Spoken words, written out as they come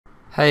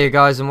Hey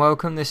guys and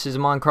welcome. This is a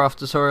Minecraft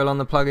tutorial on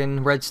the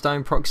plugin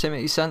Redstone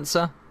proximity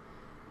sensor.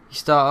 You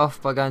start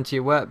off by going to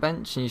your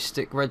workbench and you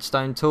stick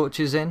redstone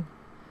torches in.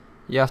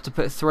 You have to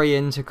put 3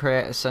 in to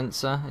create a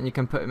sensor, and you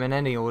can put them in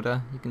any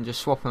order. You can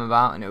just swap them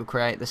about and it will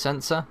create the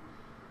sensor.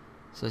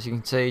 So as you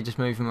can see, just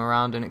move them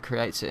around and it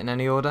creates it in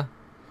any order.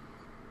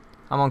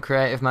 I'm on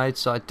creative mode,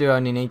 so I do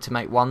only need to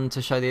make 1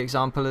 to show the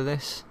example of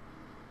this.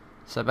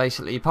 So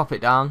basically you pop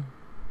it down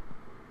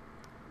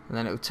and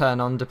then it will turn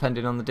on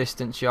depending on the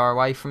distance you are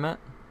away from it.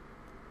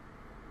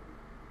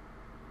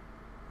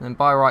 And then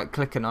by right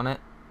clicking on it,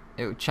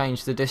 it will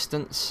change the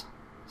distance.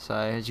 So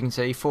as you can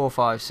see, 4,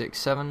 5, 6,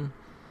 7.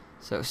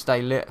 So it will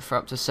stay lit for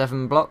up to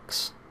 7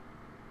 blocks.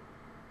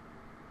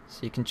 So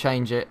you can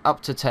change it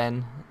up to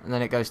 10 and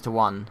then it goes to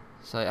 1.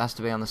 So it has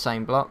to be on the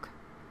same block.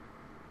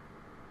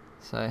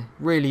 So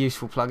really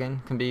useful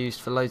plugin, can be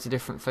used for loads of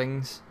different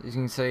things. As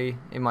you can see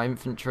in my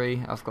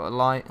inventory, I've got a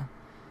light.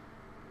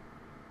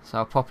 So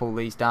I'll pop all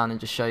these down and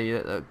just show you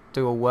that they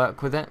do all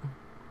work with it.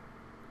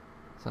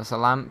 So that's a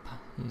lamp.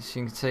 As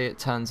you can see, it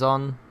turns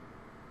on.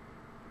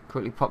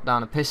 Quickly pop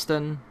down a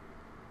piston,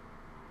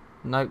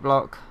 note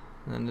block,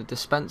 and then a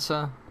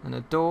dispenser and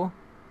a door.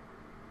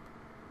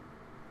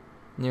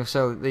 And you'll see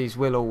that these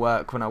will all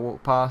work when I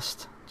walk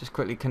past. Just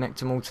quickly connect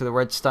them all to the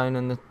redstone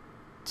and the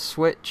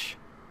switch.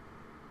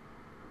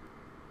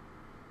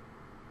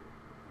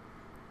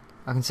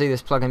 I can see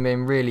this plugin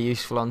being really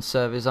useful on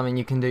servers. I mean,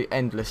 you can do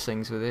endless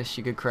things with this.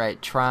 You could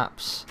create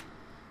traps.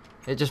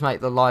 It just makes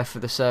the life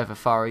of the server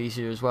far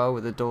easier as well,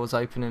 with the doors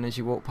opening as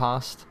you walk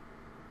past.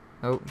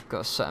 Oh, got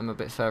to set them a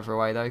bit further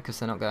away though, because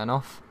they're not going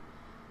off.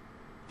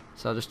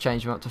 So I'll just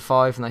change them up to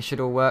 5 and they should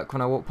all work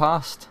when I walk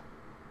past.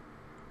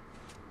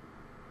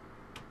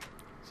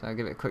 So I'll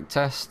give it a quick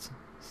test.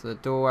 So the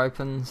door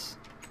opens,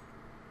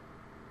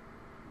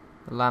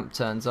 the lamp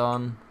turns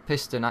on,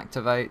 piston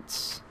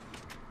activates,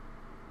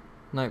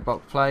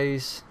 notebook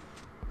plays.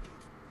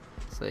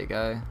 So there you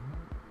go.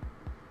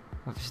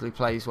 Obviously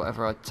plays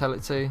whatever I tell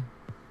it to.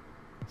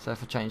 So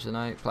if I change the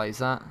note, it plays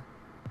that.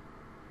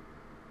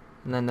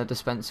 And then the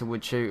dispenser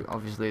would shoot.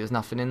 Obviously there's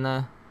nothing in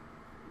there.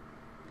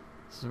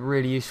 It's a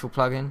really useful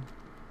plugin.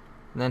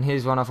 And then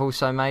here's one I've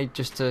also made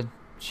just to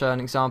show an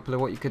example of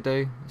what you could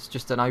do. It's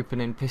just an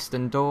opening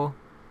piston door,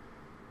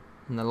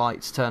 and the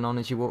lights turn on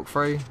as you walk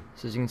through.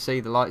 So as you can see,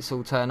 the lights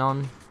all turn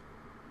on.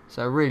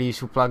 So a really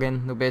useful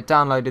plugin. There'll be a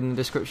download in the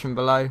description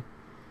below.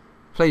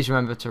 Please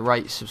remember to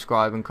rate,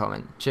 subscribe and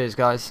comment. Cheers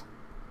guys.